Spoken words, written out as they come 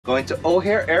Going to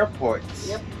O'Hare Airport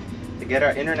to get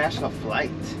our international flight.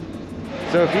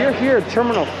 So if you're here at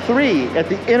Terminal 3 at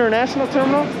the international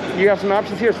terminal, you have some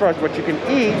options here as far as what you can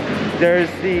eat.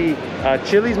 There's the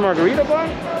Chili's Margarita Bar,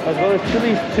 as well as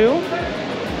Chili's 2.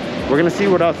 We're gonna see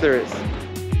what else there is.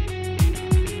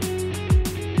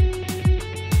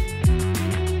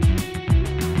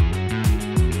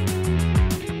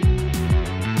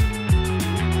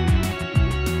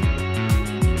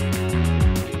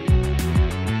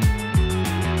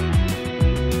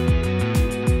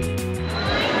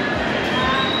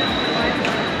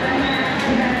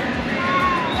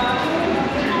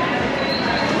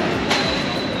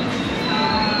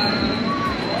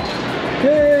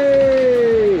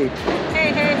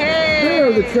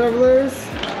 Travelers,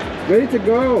 ready to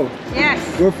go.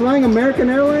 Yes. We're flying American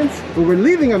Airlines, but we're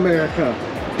leaving America.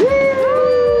 Woo!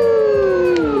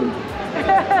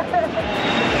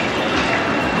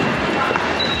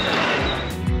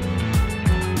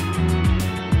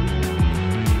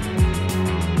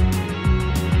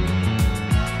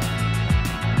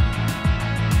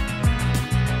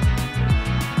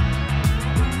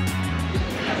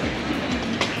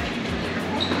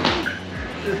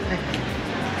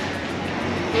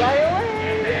 Fly away!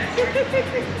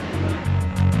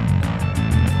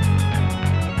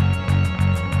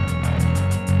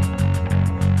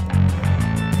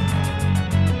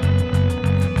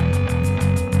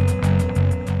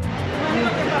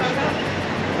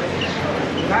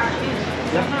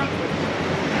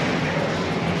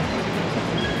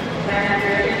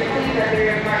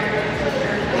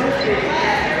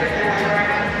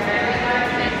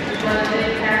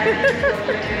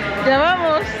 Ya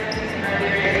vamos.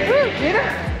 Mira.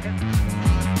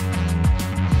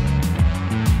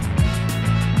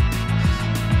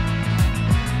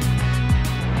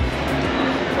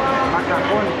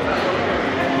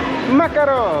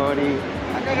 Macaroni.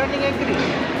 Macaroni en gris.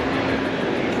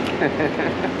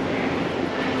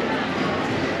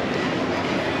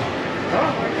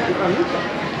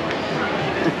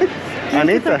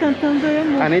 Anita. Está cantando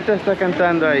emo. Anita está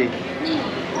cantando ahí.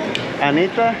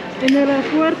 Anita. En el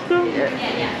aeropuerto.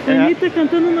 Anita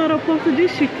cantando no aeroporto de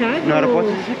Chicago. No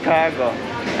aeroporto de Chicago.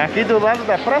 Aqui do lado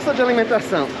da praça de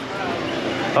alimentação.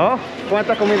 Ó,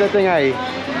 quanta comida tem aí.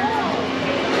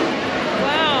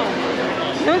 Wow.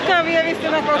 Nunca había visto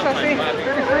una cosa así.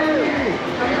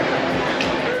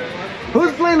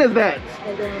 Whose plane is that?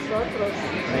 El de nosotros.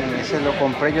 Ese lo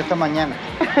compré yo esta mañana.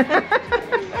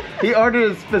 He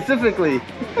ordered it specifically.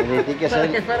 Le dije que Para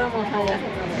ser que fuéramos allá.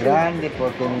 grande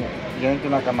porque yo necesito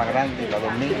una cama grande para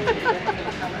dormir.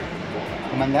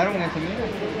 Me mandaron ese mismo.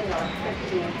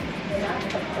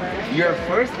 Your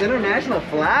first international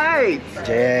flight.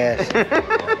 Yes.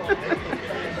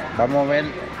 Vamos a ver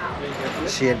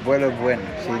si el vuelo es bueno.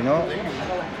 Si no,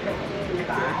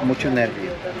 mucho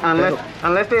nervio.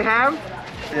 Unless they have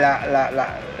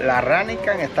La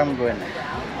Ranican están buenas.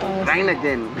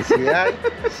 Heineken. Y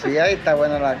si hay, está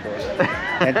buena la cosa.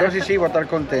 Entonces sí, voy a estar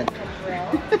contento.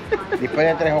 Después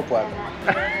de 3 o 4.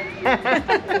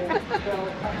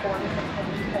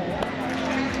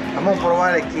 Vamos a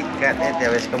probar el Kit Kat a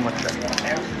ver cómo está.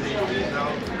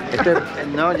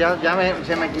 No,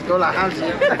 se me quitó la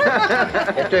ansia.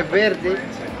 Esto es verde.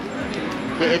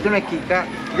 Esto no es Kit Kat.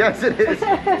 Yes, it is.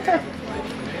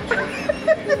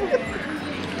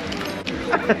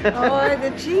 Oh, es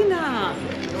de China.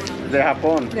 De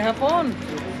Japón. De Japón.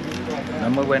 No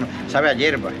es muy bueno. Sabe a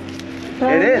hierba.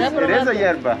 It is a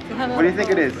hierba. What do you think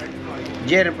it is?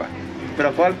 Hierba.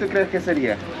 Pero ¿cuál tú crees que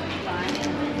sería?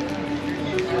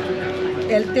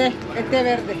 El té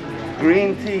verde.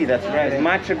 Green tea, that's right.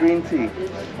 Matcha green tea.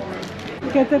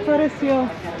 ¿Qué te pareció?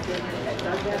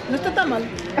 No está tan mal.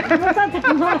 No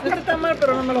está tan mal,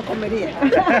 pero no me lo comería.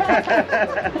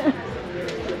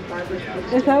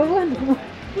 Está bueno.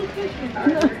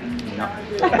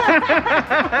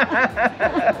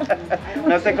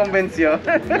 No te convenció.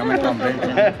 No me convence.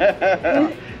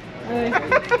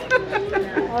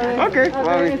 Ok,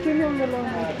 well, enséñamelo.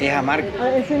 Es amargo.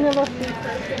 Enséñalo así.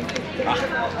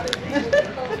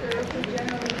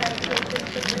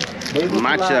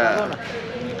 matcha.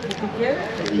 Si quieres,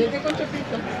 vete con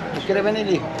Chepito. ¿Tú quieres venir,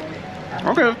 hijo?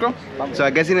 Okay, let's go. So I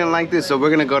guess he didn't like this, so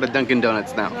we're gonna go to Dunkin'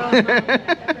 Donuts now.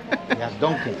 Yes,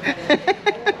 donkey.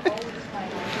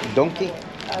 Donkey,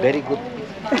 very good.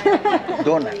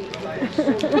 Donut.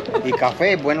 Y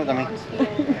café es bueno también.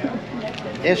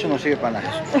 Eso no sirve para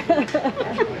nada.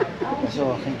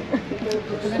 Eso, gente.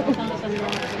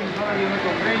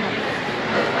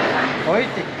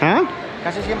 ¿Oíste? ¿Ah?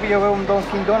 Casi siempre yo veo un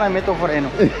Dunkin' Donut y meto freno.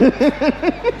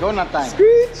 Donut time.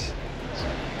 Screech.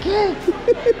 ¿Qué?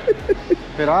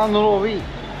 Pero ahora no lo vi.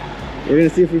 We're gonna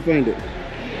see if we find it.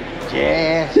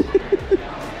 Yes.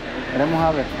 Esperemos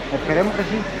a ver. Esperemos que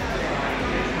sí.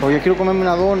 Porque yo quiero comerme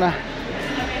una dona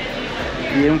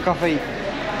y un café.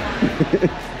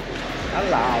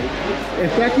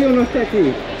 ¿Está aquí o no está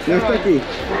aquí? No está aquí.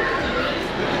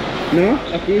 No,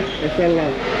 aquí está al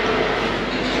lado.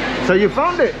 So you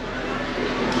found it?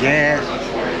 Yes.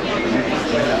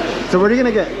 So what are you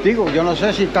gonna get? Digo, yo no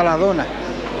sé si está la dona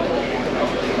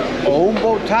o un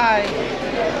bow tie.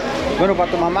 Bueno,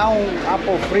 para tu mamá un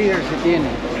apple fritter si tiene.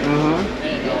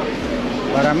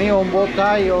 Para mí un bow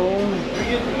tie o un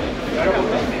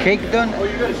cake donut.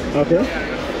 Okay.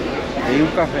 Y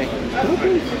un café.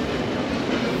 Okay.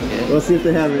 We'll see if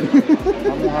they have it.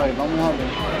 Vamos a ver, vamos a ver.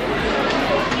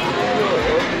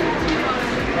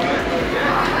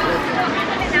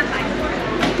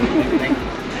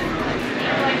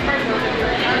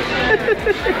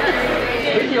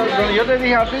 Yo te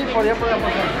dije a ti, podía pasar.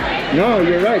 No,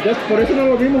 you're right. Por eso no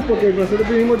lo vimos, porque nosotros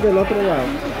vivimos del otro lado.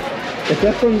 Está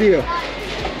escondido.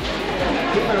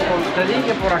 Sí, pero te dije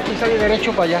que por aquí salí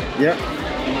derecho para allá. Yeah.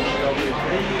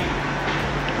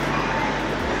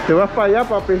 Te vas para allá,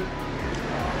 papi.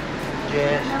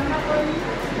 Yes.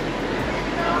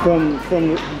 Con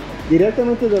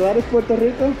directamente de Lares, Puerto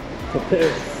Rico.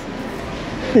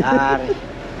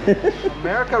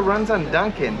 America runs on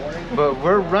Dunkin', but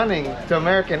we're running to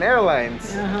American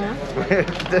Airlines with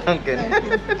Dunkin'.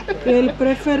 El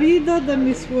preferido de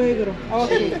mi suegro.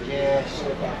 Okay. Yes.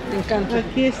 Me encanta.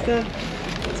 Aquí está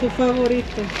su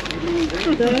favorito.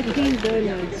 Dunkin'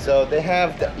 Donuts. So they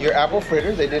have your apple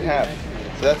fritter, they did have.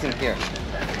 So that's in here.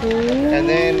 And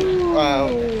then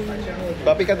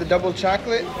Bobby got the double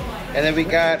chocolate, and then we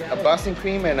got a Boston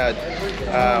cream and a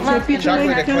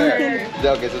chocolate eclair.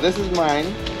 Okay, so this is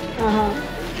mine.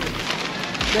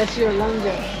 That's your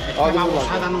longer. All the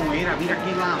babosada no era, mira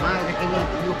aquí la madre que me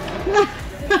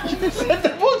dio. said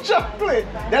double chocolate.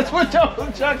 That's what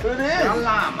double chocolate is. A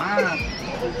la madre.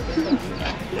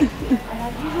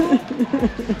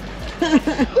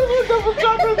 That's what double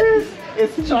chocolate is.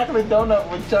 It's chocolate donut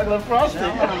with chocolate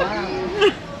frosting.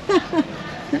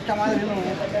 Esta madre no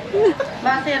es.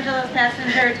 Los Angeles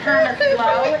passenger Thomas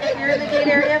Lowe. If you're in the gate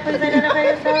area, please identify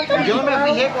yourself. Yo no me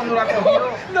fijé cuando la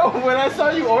cogió. No, when I saw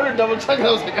you order double chocolate,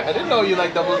 I was like, I didn't know you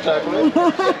like double chocolate.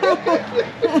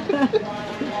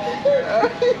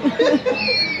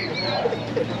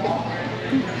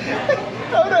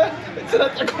 Ahora se la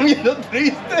está comiendo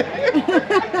triste.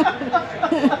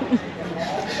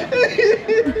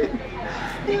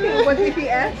 What did he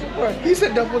ask for? He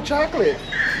said double chocolate.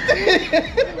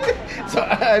 So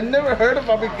I've never heard of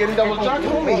Bobby getting double chocolate. He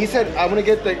told me, he said, I'm gonna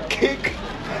get the cake.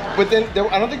 But then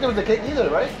I don't think there was a cake either,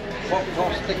 right?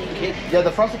 Frosted cake. Yeah,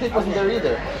 the frosted cake wasn't there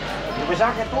either. Yo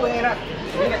pensaba que tú eras.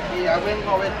 Mira, que ya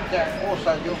vengo a ver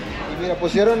cosas yo. Y mira,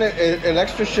 pusieron el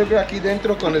extra sugar aquí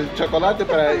dentro con el chocolate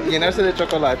para llenarse de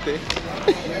chocolate.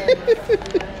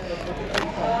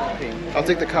 I'll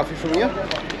take the coffee from you,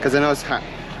 because I know it's hot.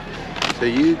 So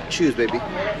you choose, baby.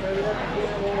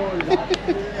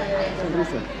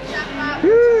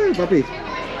 Woo, papi.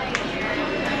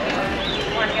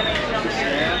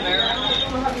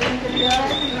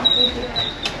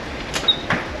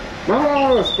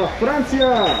 ¡Vamos para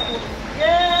Francia!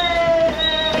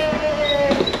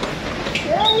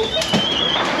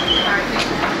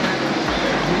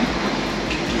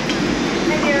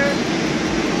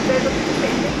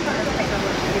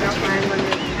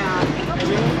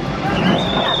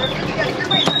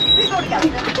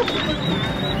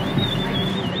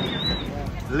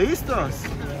 Listos!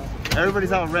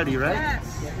 Everybody's all ready, right? Yes.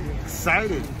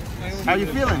 Excited. How you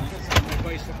feeling?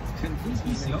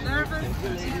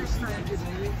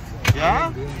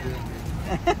 Yeah?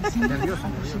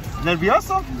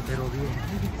 ¿Nervioso?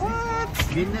 What?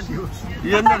 Bien nervioso.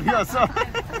 Bien nervioso.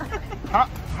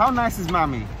 How nice is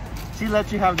mommy? She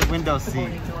lets you have the window seat.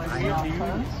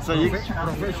 So you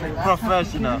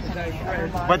professional.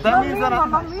 But that means that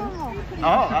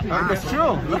that's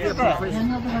true. Look at that.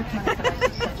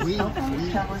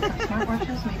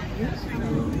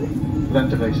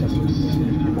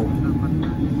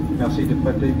 Merci de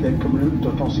prêter quelques minutes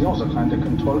d'attention aux trains de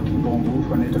contrôle qui vont vous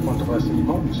freiner de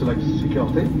controversement sur la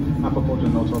sécurité à propos de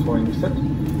notre Boeing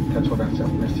 787.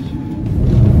 Merci.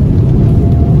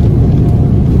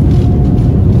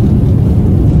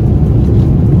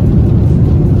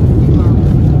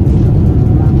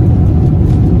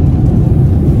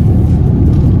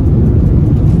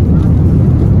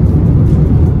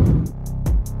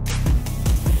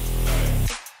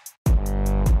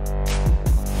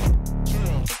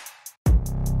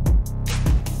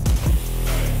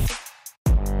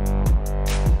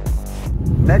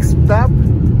 Next stop,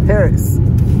 Paris.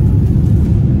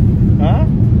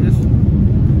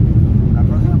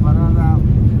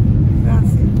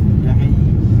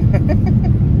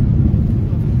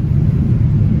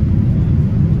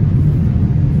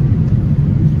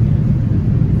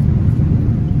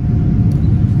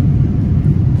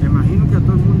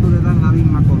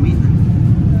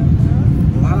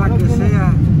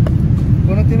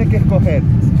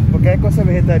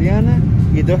 vegetariana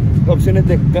y 2 opciones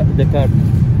de carne.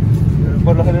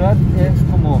 Por lo general es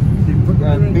como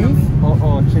beef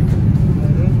o chicken.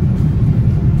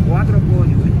 4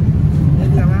 pollos,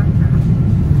 media vaca.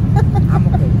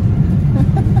 Vamos,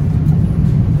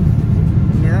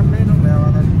 me dan menos, me va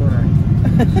a dar por ahí.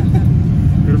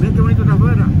 Pero mira qué bonito está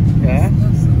afuera.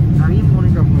 Está bien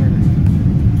bonito afuera.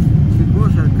 Qué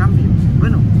cosa, el cambio.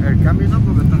 Bueno, el cambio no,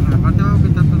 porque está, la parte de abajo que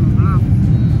está todo nublado.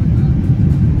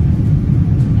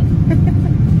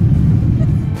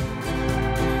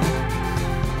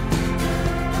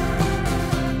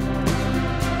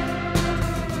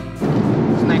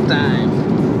 Snack time.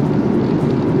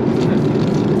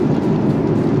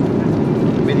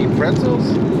 Mini pretzels.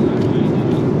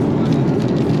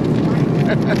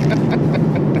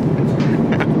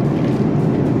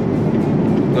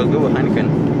 Goes good with Heineken.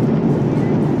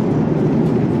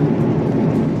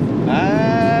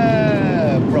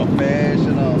 Ah,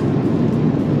 professional.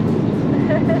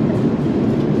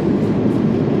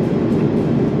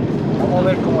 Vamos a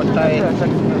ver cómo está esto.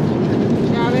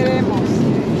 Ya veremos.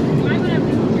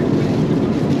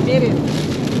 Miren,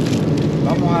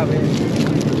 Vamos a ver.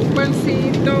 un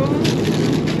pancito.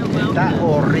 Está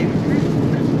horrible.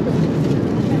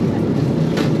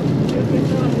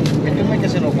 Esto no es que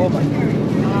se lo coman.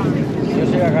 Yo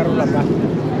sí agarro la pasta.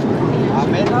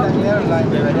 American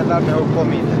Airlines debería dar mejor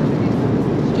comida.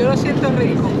 Yo lo siento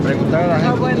rico. Preguntar a la Está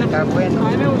gente bueno. si está bueno.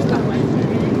 A mí me gusta.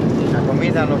 La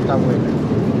comida no está buena.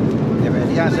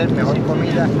 Debería hacer mejor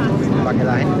comida para que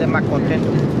la gente esté más contenta.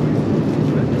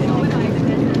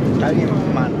 Está bien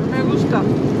malo. Me gusta.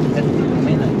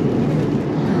 Mira.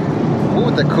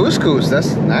 Ooh, the couscous,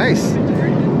 that's nice.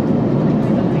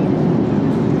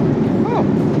 Oh,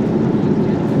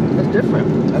 that's different.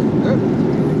 That's good.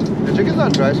 The chicken's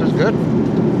not dry, so it's good.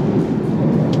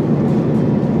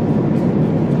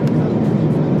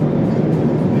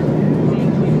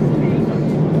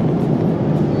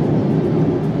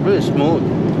 Really smooth.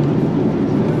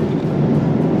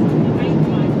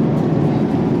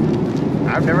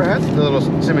 I've never had the little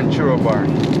cinnamon churro bar.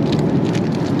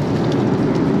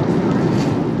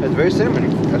 It's very cinnamony,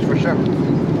 that's for sure.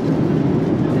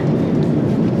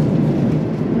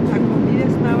 La comida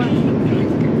estaba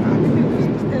rica. A mí me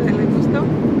gusta. ¿A ustedes les gustó?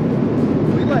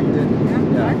 We liked it.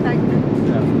 Yeah, I liked it.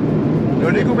 Lo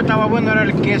único que estaba bueno era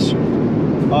el queso.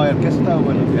 Oh, el queso estaba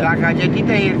bueno. La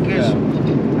galletita y el queso.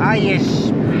 Ay,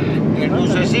 es el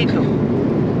dulcecito.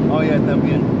 Oh, yeah,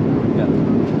 también. Yeah.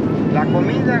 La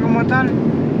comida como tal,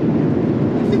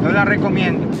 no la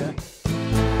recomiendo.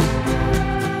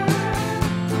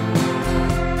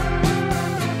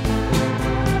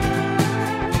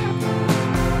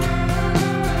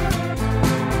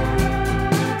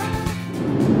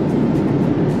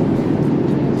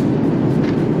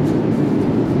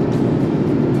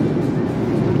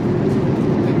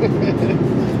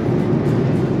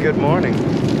 Good morning.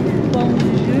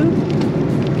 Bonjour.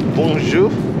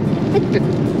 Bonjour.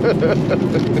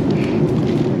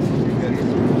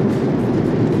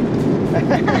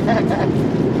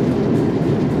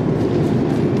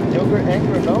 Yogurt and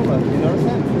granola, you notice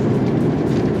that?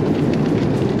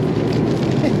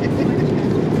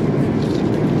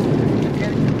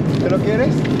 ¿Te lo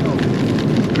quieres?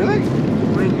 Really?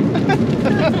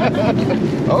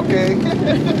 Okay.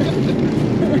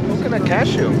 Coconut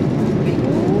cashew.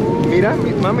 Mira,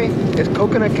 mami, es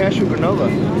coconut cashew granola.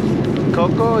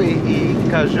 Coco y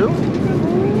cashew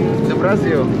de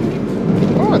Brazil.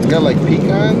 Oh, it's got like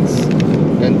pecans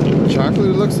and chocolate,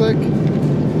 it looks like.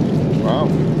 Wow.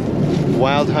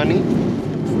 Wild honey.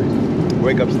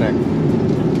 Wake up snack.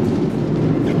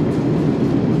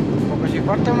 Porque si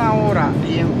falta una hora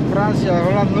y en Francia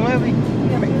son las 9,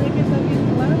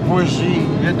 pues sí,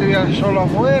 yo estoy solo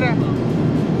afuera,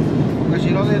 porque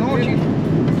si no de noche.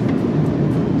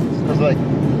 It's like,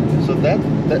 so that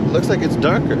looks like it's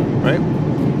darker, right?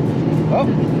 Oh,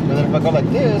 and then if I go like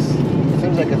this, it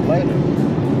seems like it's lighter.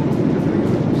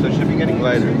 So it should be getting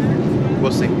lighter.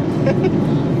 We'll see.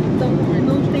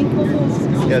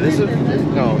 Yeah, this is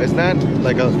no, it's not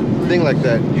like a thing like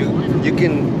that. You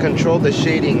can control the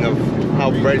shading of how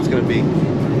bright it's gonna be.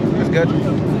 It's good.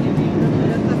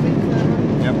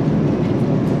 Yep.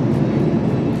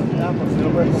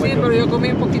 Sí, pero yo comí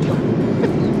un poquito.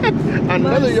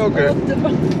 Another yogurt.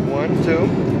 1, 2,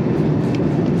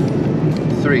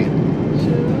 3.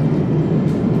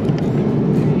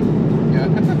 Yeah.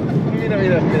 Mira,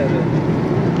 mira, mira.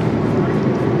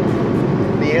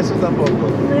 Ni eso tampoco.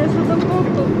 Eso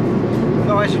tampoco.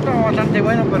 No, eso estaba bastante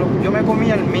bueno, pero yo me comí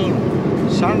el mío.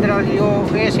 Sandra dio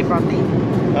ese para ti.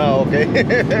 Ah, okay.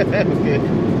 Okay.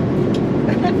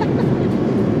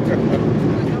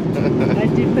 A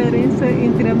diferença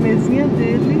entre a mesinha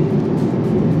dele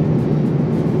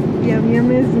e a minha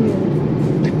mesinha.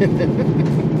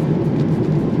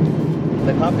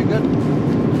 The coffee good?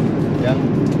 Yeah,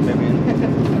 maybe.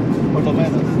 Por lo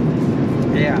menos.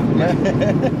 Yeah.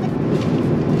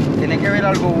 Tiene que haber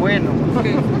algo bueno.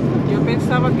 Okay. Yo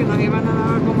pensaba que nos iban a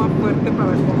dar algo más fuerte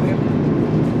para comer.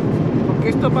 Porque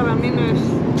esto para mí no es...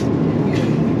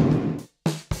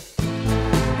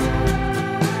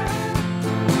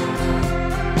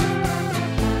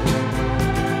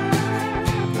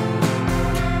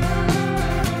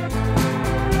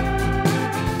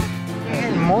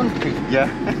 El monte. Yeah.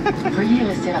 Veuillez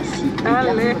rester assis et Ah,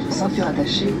 garder lejos votre ceinture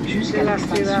attachée jusqu'à de la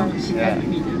l'extinction ciudad. du signal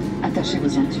lumineux. Attachez vos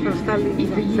ceintures Pero está et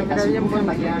lindo. veillez Se à mira ce bien qu'aucun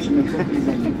bonito. bagage ne bloque les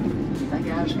allées. Les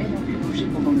bagages ayant pu bouger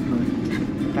pendant le vol.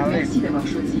 Merci d'avoir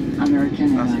choisi American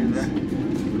Airlines.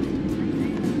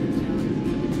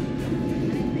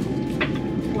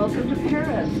 Welcome to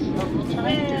Paris. Local time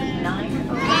is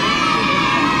 9:09.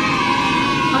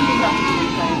 On behalf of the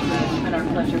entire crew, it's been our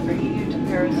pleasure bringing you to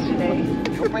Paris today.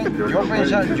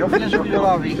 Yo pienso que yo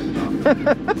la vi.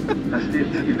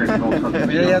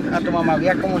 Mira a tu mamá,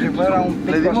 veía como si fuera un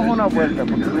pico. Le dimos una vuelta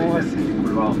porque fuimos así.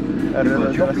 Alrededor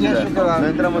de Yo la pienso ciudad. que la- No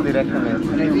entramos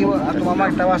directamente. Le digo a tu mamá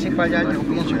que estaba así para allá, yo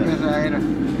pienso que esa era.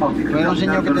 Pero era un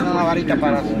señor que tenía una varita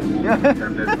para así.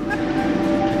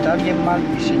 Está bien mal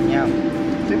diseñado.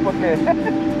 Sí, porque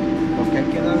Porque hay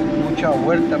que dar mucha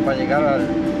vuelta para llegar a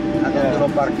donde lo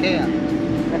parquean.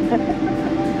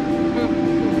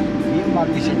 Bien mal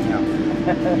diseñado.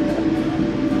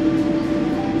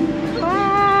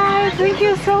 Bye! Thank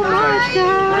you so much,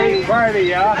 guys! Great party,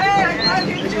 y'all.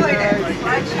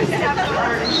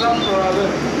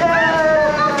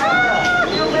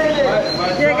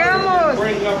 ¡Llegamos!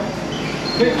 Bring up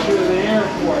picture of the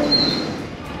airport.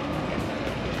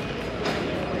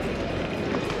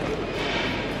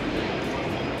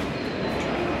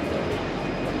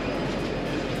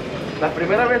 La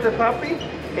primera vez de papi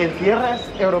en tierras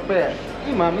europeas.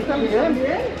 Y mami también.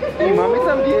 Y mami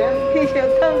también. Y yo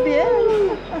también.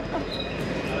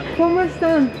 ¿Cómo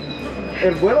están?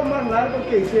 El vuelo más largo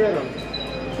que hicieron.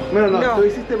 Bueno, no, No. tú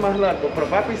hiciste más largo, pero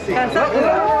papi sí.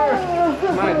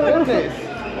 My goodness.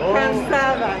 Oh.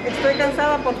 Cansada. Estoy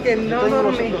cansada porque no Tengo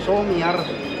dormí. los ojos muy ardos.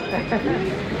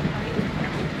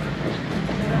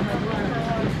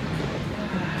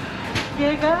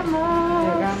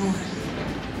 Llegamos.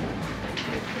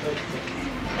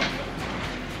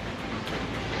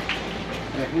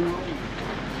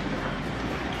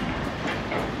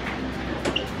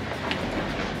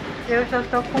 Eu já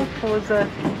estou confusa.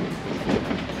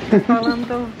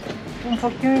 Falando um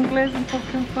pouquinho inglês, um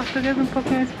pouquinho português, um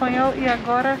pouquinho espanhol e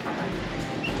agora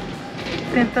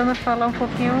tentando falar um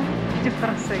pouquinho de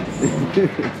francês.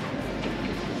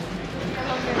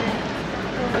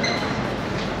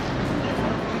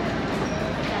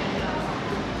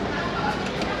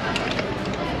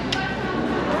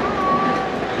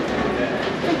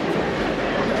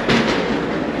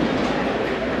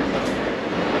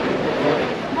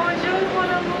 Bonjour, mon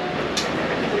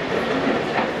amour.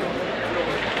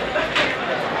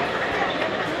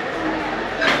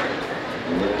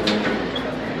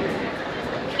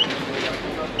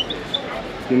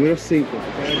 Número 5.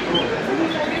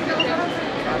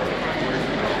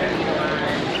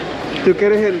 ¿Tú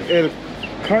quieres el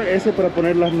cart ese para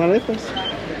poner las maletas?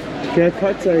 Que hay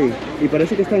carts ahí y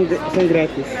parece que son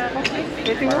gratis.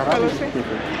 Yo tengo un calote.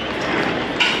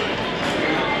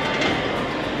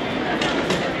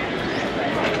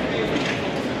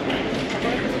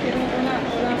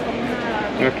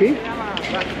 ¿Aquí?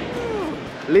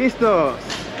 ¡Listos!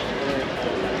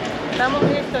 Estamos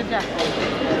listos ya.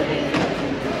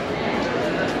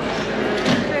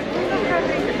 Segundo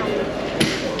carrito.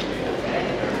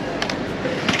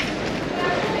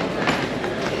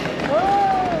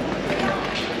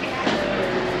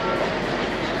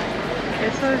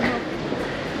 Eso es lo...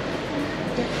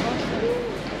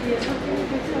 Y eso tiene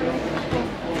que ser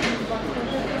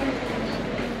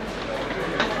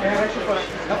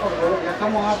Ya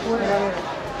estamos afuera.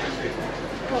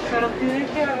 pero tiene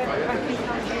que haber aquí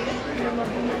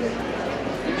también.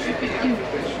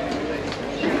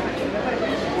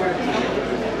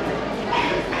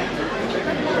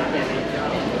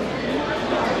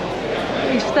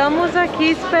 Estamos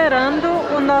aqui esperando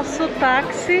o nosso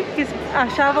táxi, que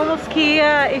achávamos que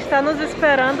ia estar nos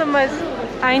esperando, mas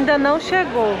ainda não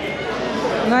chegou.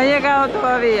 No ha llegado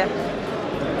todavía.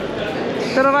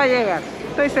 Pero va a llegar.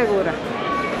 Estoy segura.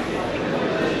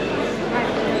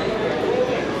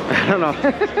 I don't know.